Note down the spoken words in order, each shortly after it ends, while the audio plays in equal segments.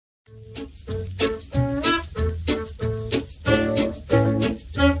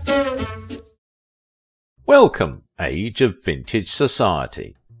Welcome, age of vintage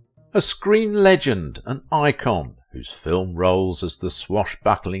society. A screen legend, an icon, whose film roles as the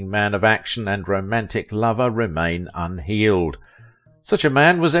swashbuckling man of action and romantic lover remain unhealed. Such a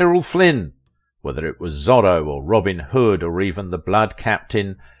man was Errol Flynn. Whether it was Zorro or Robin Hood or even the Blood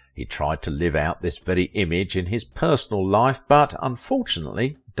Captain, he tried to live out this very image in his personal life, but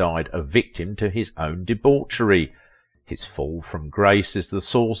unfortunately died a victim to his own debauchery. His fall from grace is the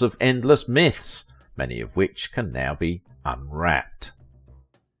source of endless myths, many of which can now be unwrapped.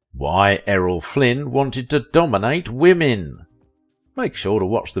 Why Errol Flynn wanted to dominate women. Make sure to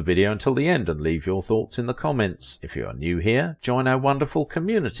watch the video until the end and leave your thoughts in the comments. If you are new here, join our wonderful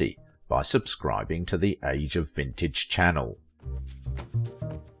community by subscribing to the Age of Vintage channel.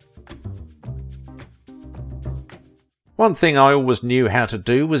 One thing I always knew how to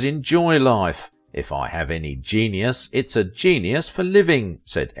do was enjoy life. If I have any genius, it's a genius for living,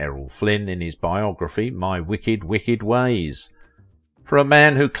 said Errol Flynn in his biography, My Wicked, Wicked Ways. For a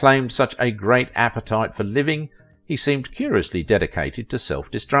man who claimed such a great appetite for living, he seemed curiously dedicated to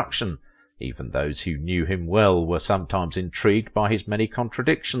self-destruction. Even those who knew him well were sometimes intrigued by his many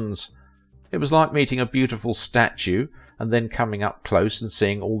contradictions. It was like meeting a beautiful statue and then coming up close and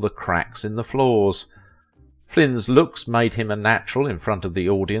seeing all the cracks in the floors. Flynn's looks made him a natural in front of the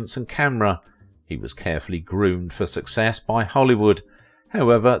audience and camera. He was carefully groomed for success by Hollywood.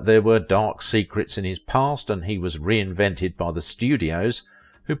 However, there were dark secrets in his past, and he was reinvented by the studios,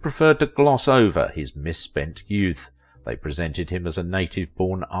 who preferred to gloss over his misspent youth. They presented him as a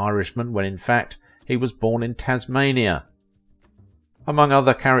native-born Irishman when in fact he was born in Tasmania. Among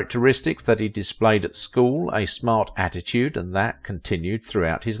other characteristics that he displayed at school, a smart attitude, and that continued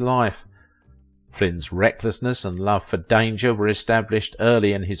throughout his life. Flynn's recklessness and love for danger were established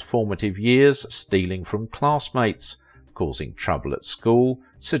early in his formative years, stealing from classmates, causing trouble at school,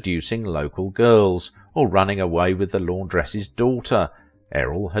 seducing local girls, or running away with the laundress's daughter.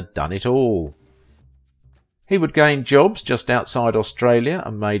 Errol had done it all. He would gain jobs just outside Australia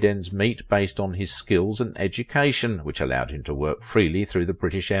and made ends meet based on his skills and education, which allowed him to work freely through the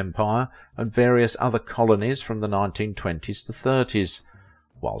British Empire and various other colonies from the 1920s to 30s.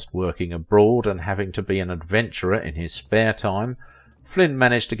 Whilst working abroad and having to be an adventurer in his spare time, Flynn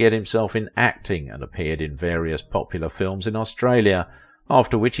managed to get himself in acting and appeared in various popular films in Australia,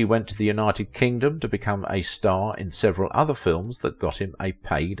 after which he went to the United Kingdom to become a star in several other films that got him a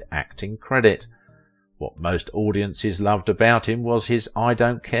paid acting credit. What most audiences loved about him was his I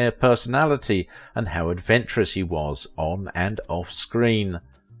don't care personality and how adventurous he was on and off screen.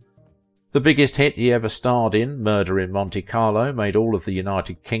 The biggest hit he ever starred in, Murder in Monte Carlo, made all of the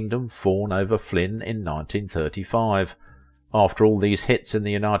United Kingdom fawn over Flynn in 1935. After all these hits in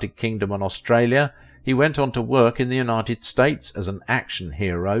the United Kingdom and Australia, he went on to work in the United States as an action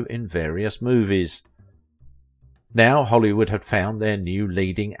hero in various movies. Now Hollywood had found their new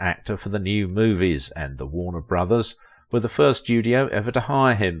leading actor for the new movies, and the Warner Brothers were the first studio ever to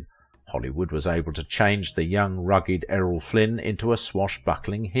hire him. Hollywood was able to change the young, rugged Errol Flynn into a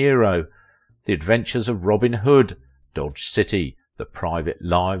swashbuckling hero. The Adventures of Robin Hood, Dodge City, The Private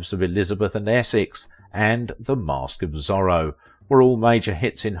Lives of Elizabeth and Essex, and The Mask of Zorro were all major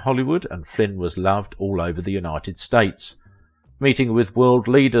hits in Hollywood, and Flynn was loved all over the United States. Meeting with world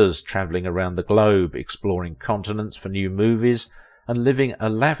leaders, travelling around the globe, exploring continents for new movies, and living a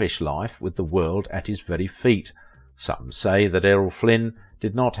lavish life with the world at his very feet. Some say that Errol Flynn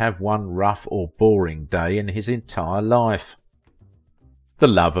did not have one rough or boring day in his entire life. The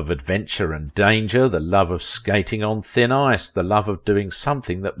love of adventure and danger, the love of skating on thin ice, the love of doing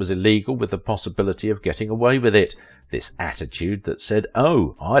something that was illegal with the possibility of getting away with it, this attitude that said,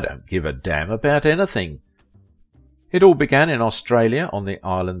 "Oh, I don't give a damn about anything." It all began in Australia on the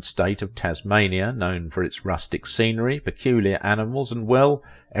island state of Tasmania, known for its rustic scenery, peculiar animals, and, well,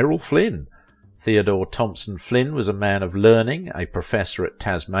 Errol Flynn. Theodore Thompson Flynn was a man of learning, a professor at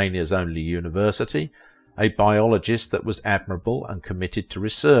Tasmania's only university, a biologist that was admirable and committed to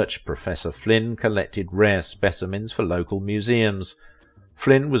research. Professor Flynn collected rare specimens for local museums.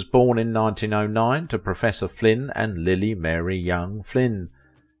 Flynn was born in 1909 to Professor Flynn and Lily Mary Young Flynn.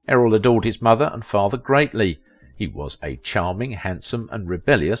 Errol adored his mother and father greatly. He was a charming, handsome and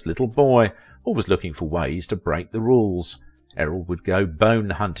rebellious little boy, always looking for ways to break the rules. Errol would go bone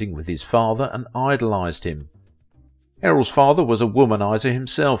hunting with his father and idolized him. Errol's father was a womanizer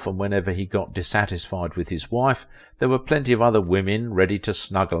himself, and whenever he got dissatisfied with his wife, there were plenty of other women ready to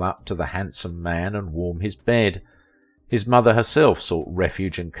snuggle up to the handsome man and warm his bed. His mother herself sought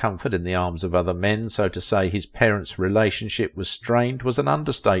refuge and comfort in the arms of other men, so to say his parents' relationship was strained was an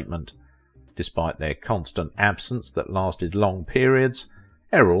understatement. Despite their constant absence that lasted long periods,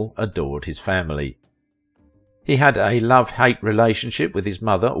 Errol adored his family. He had a love-hate relationship with his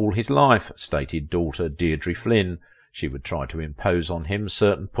mother all his life, stated daughter Deirdre Flynn. She would try to impose on him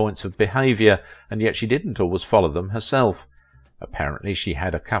certain points of behaviour, and yet she didn't always follow them herself. Apparently she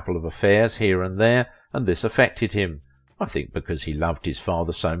had a couple of affairs here and there, and this affected him. I think because he loved his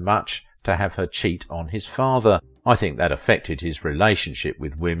father so much, to have her cheat on his father. I think that affected his relationship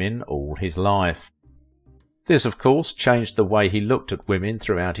with women all his life. This, of course, changed the way he looked at women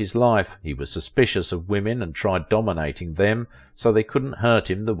throughout his life. He was suspicious of women and tried dominating them so they couldn't hurt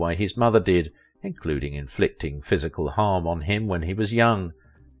him the way his mother did, including inflicting physical harm on him when he was young.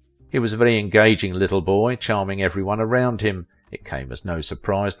 He was a very engaging little boy, charming everyone around him. It came as no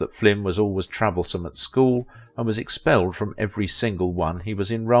surprise that Flynn was always troublesome at school and was expelled from every single one he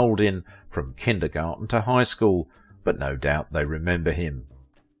was enrolled in, from kindergarten to high school, but no doubt they remember him.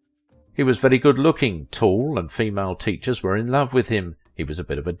 He was very good-looking, tall, and female teachers were in love with him. He was a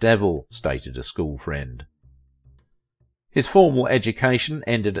bit of a devil, stated a school friend. His formal education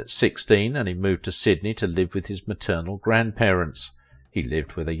ended at 16 and he moved to Sydney to live with his maternal grandparents. He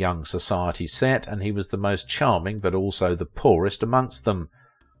lived with a young society set, and he was the most charming but also the poorest amongst them.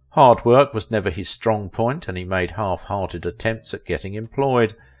 Hard work was never his strong point, and he made half-hearted attempts at getting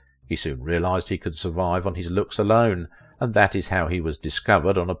employed. He soon realised he could survive on his looks alone, and that is how he was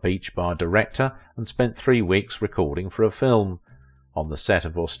discovered on a beach by a director and spent 3 weeks recording for a film. On the set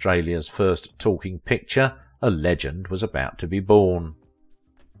of Australia's first talking picture, a legend was about to be born.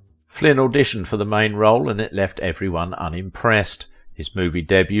 Flynn auditioned for the main role, and it left everyone unimpressed. His movie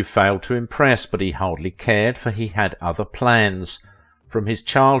debut failed to impress, but he hardly cared, for he had other plans. From his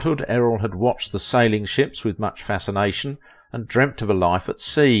childhood, Errol had watched the sailing ships with much fascination and dreamt of a life at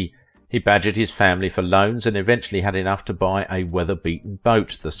sea. He badgered his family for loans and eventually had enough to buy a weather-beaten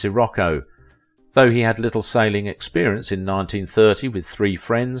boat, the Sirocco. Though he had little sailing experience in 1930 with 3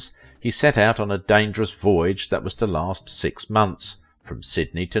 friends, he set out on a dangerous voyage that was to last 6 months, from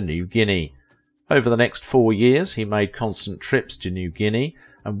Sydney to New Guinea. Over the next 4 years he made constant trips to New Guinea,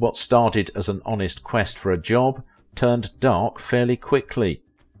 and what started as an honest quest for a job turned dark fairly quickly.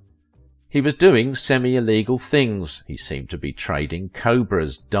 He was doing semi-illegal things. He seemed to be trading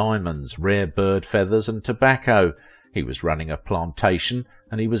cobras, diamonds, rare bird feathers and tobacco. He was running a plantation,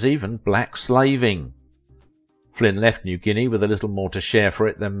 and he was even black slaving. Flynn left New Guinea with a little more to share for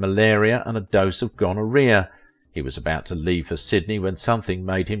it than malaria and a dose of gonorrhea. He was about to leave for Sydney when something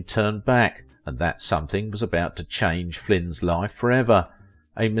made him turn back, and that something was about to change Flynn's life forever.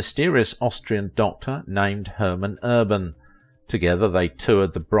 A mysterious Austrian doctor named Hermann Urban. Together they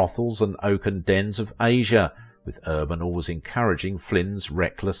toured the brothels and oaken dens of Asia, with Urban always encouraging Flynn's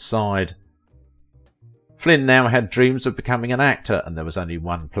reckless side. Flynn now had dreams of becoming an actor, and there was only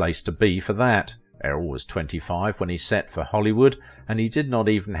one place to be for that. Errol was 25 when he set for Hollywood, and he did not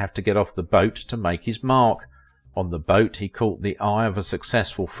even have to get off the boat to make his mark. On the boat he caught the eye of a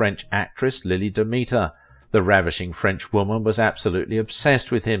successful French actress, Lily Demeter. The ravishing French woman was absolutely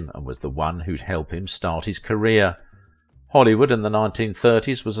obsessed with him, and was the one who'd help him start his career. Hollywood in the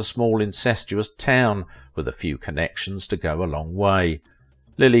 1930s was a small incestuous town, with a few connections to go a long way.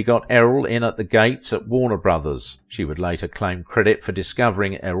 Lily got Errol in at the gates at Warner Brothers. She would later claim credit for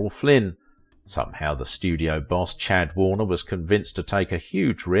discovering Errol Flynn. Somehow the studio boss, Chad Warner, was convinced to take a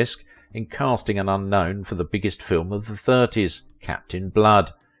huge risk in casting an unknown for the biggest film of the 30s, Captain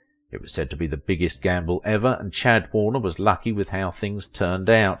Blood. It was said to be the biggest gamble ever, and Chad Warner was lucky with how things turned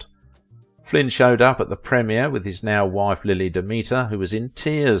out. Flynn showed up at the premiere with his now wife Lily Demeter, who was in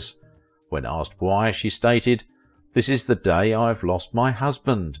tears. When asked why, she stated, "This is the day I have lost my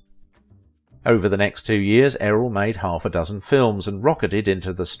husband." Over the next 2 years, Errol made half a dozen films and rocketed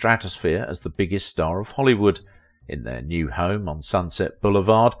into the stratosphere as the biggest star of Hollywood. In their new home on Sunset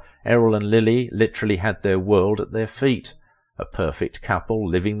Boulevard, Errol and Lily literally had their world at their feet. A perfect couple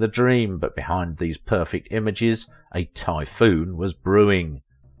living the dream, but behind these perfect images, a typhoon was brewing.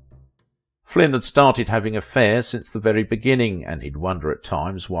 Flynn had started having affairs since the very beginning, and he'd wonder at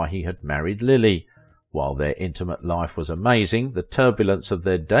times why he had married Lily. While their intimate life was amazing, the turbulence of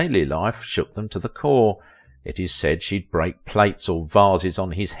their daily life shook them to the core. It is said she'd break plates or vases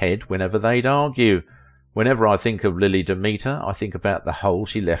on his head whenever they'd argue. "Whenever I think of Lily Demeter, I think about the hole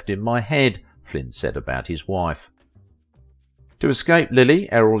she left in my head," Flynn said about his wife. To escape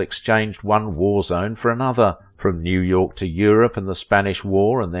Lily, Errol exchanged one war zone for another, from New York to Europe and the Spanish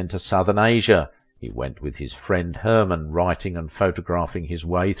War, and then to Southern Asia. He went with his friend Herman, writing and photographing his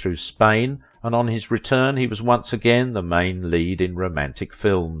way through Spain, and on his return he was once again the main lead in romantic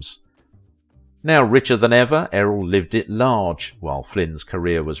films. Now richer than ever, Errol lived it large. While Flynn's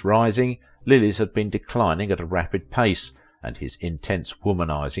career was rising, Lily's had been declining at a rapid pace, and his intense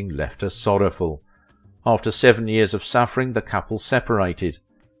womanizing left her sorrowful. After 7 years of suffering, the couple separated.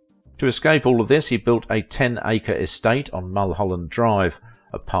 To escape all of this, he built a 10-acre estate on Mulholland Drive,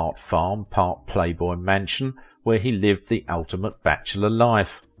 a part farm, part playboy mansion, where he lived the ultimate bachelor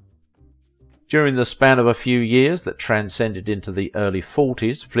life. During the span of a few years that transcended into the early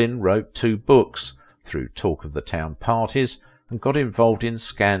 40s, Flynn wrote 2 books, threw talk of the town parties, and got involved in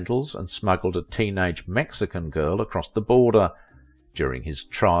scandals and smuggled a teenage Mexican girl across the border. During his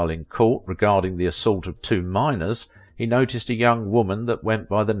trial in court regarding the assault of 2 minors, he noticed a young woman that went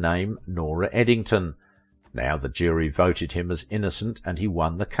by the name Nora Eddington. Now the jury voted him as innocent and he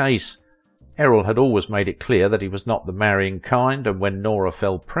won the case. Errol had always made it clear that he was not the marrying kind, and when Nora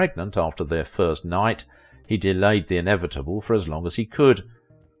fell pregnant after their first night, he delayed the inevitable for as long as he could.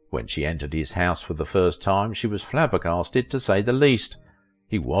 When she entered his house for the first time, she was flabbergasted, to say the least.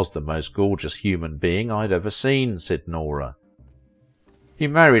 "He was the most gorgeous human being I'd ever seen," said Nora. He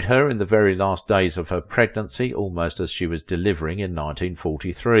married her in the very last days of her pregnancy, almost as she was delivering in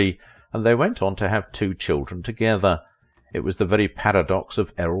 1943, and they went on to have 2 children together. It was the very paradox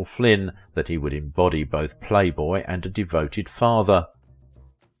of Errol Flynn that he would embody both playboy and a devoted father.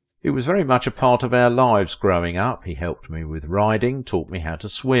 "He was very much a part of our lives growing up. He helped me with riding, taught me how to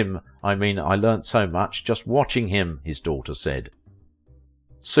swim. I learnt so much just watching him," his daughter said.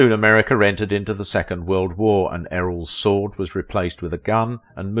 Soon America entered into the Second World War, and Errol's sword was replaced with a gun,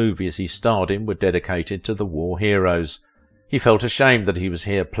 and movies he starred in were dedicated to the war heroes. He felt ashamed that he was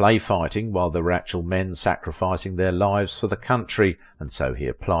here play fighting while there were actual men sacrificing their lives for the country, and so he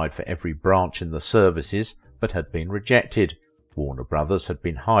applied for every branch in the services, but had been rejected. Warner Brothers had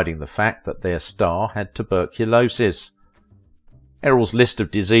been hiding the fact that their star had tuberculosis. Errol's list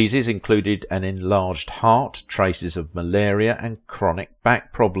of diseases included an enlarged heart, traces of malaria, and chronic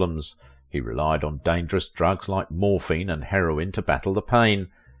back problems. He relied on dangerous drugs like morphine and heroin to battle the pain.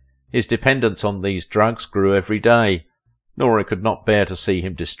 His dependence on these drugs grew every day. Nora could not bear to see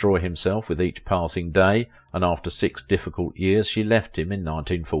him destroy himself with each passing day, and after 6 difficult years she left him in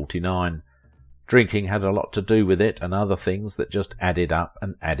 1949. Drinking had a lot to do with it, and other things that just added up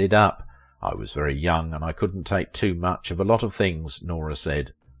and added up. "I was very young and I couldn't take too much of a lot of things," Nora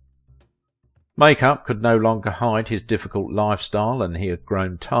said. Make-up could no longer hide his difficult lifestyle, and he had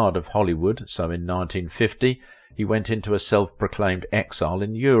grown tired of Hollywood, so in 1950 he went into a self-proclaimed exile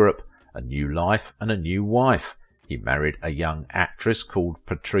in Europe, a new life and a new wife. He married a young actress called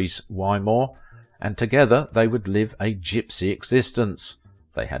Patrice Wymore, and together they would live a gypsy existence.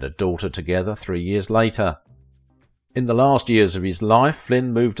 They had a daughter together 3 years later. In the last years of his life,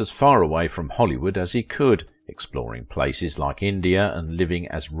 Flynn moved as far away from Hollywood as he could, exploring places like India and living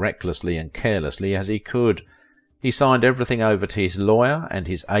as recklessly and carelessly as he could. He signed everything over to his lawyer and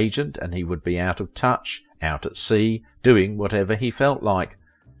his agent, and he would be out of touch, out at sea, doing whatever he felt like.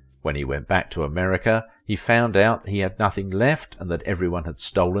 When he went back to America, he found out he had nothing left and that everyone had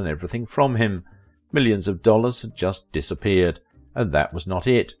stolen everything from him. Millions of dollars had just disappeared. And that was not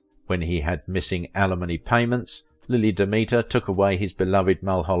it. When he had missing alimony payments, Lily Demeter took away his beloved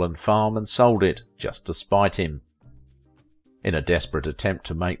Mulholland farm and sold it, just to spite him. In a desperate attempt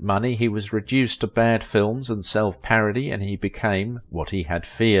to make money, he was reduced to bad films and self-parody, and he became, what he had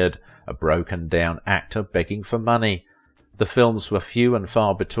feared, a broken-down actor begging for money. The films were few and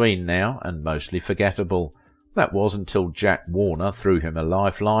far between now, and mostly forgettable. That was until Jack Warner threw him a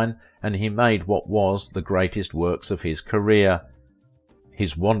lifeline, and he made what was the greatest works of his career.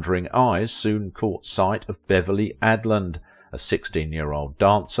 His wandering eyes soon caught sight of Beverly Adland, a 16-year-old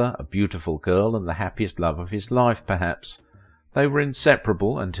dancer, a beautiful girl, and the happiest love of his life, perhaps. They were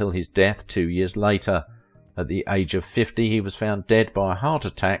inseparable until his death 2 years later. At the age of 50 he was found dead by a heart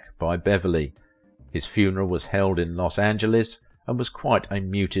attack by Beverly. His funeral was held in Los Angeles and was quite a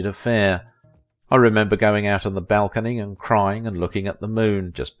muted affair. I remember going out on the balcony and crying and looking at the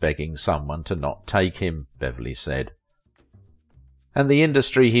moon, just begging someone to not take him, Beverly said. And the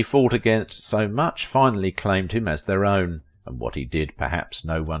industry he fought against so much finally claimed him as their own, and what he did perhaps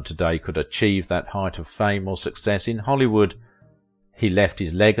no one today could achieve that height of fame or success in Hollywood. He left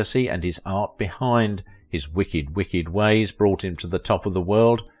his legacy and his art behind. His wicked, wicked ways brought him to the top of the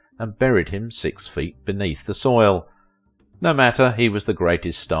world and buried him 6 feet beneath the soil. No matter, he was the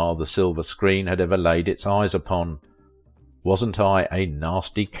greatest star the silver screen had ever laid its eyes upon. Wasn't I a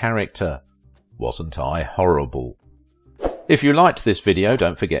nasty character? Wasn't I horrible? If you liked this video,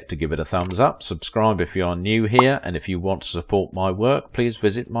 don't forget to give it a thumbs up, subscribe if you are new here, and if you want to support my work, please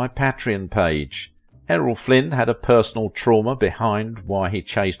visit my Patreon page. Errol Flynn had a personal trauma behind why he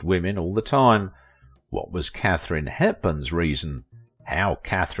chased women all the time. What was Katharine Hepburn's reason? How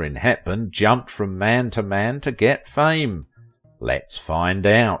Katharine Hepburn jumped from man to get fame? Let's find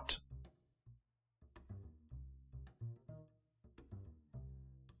out.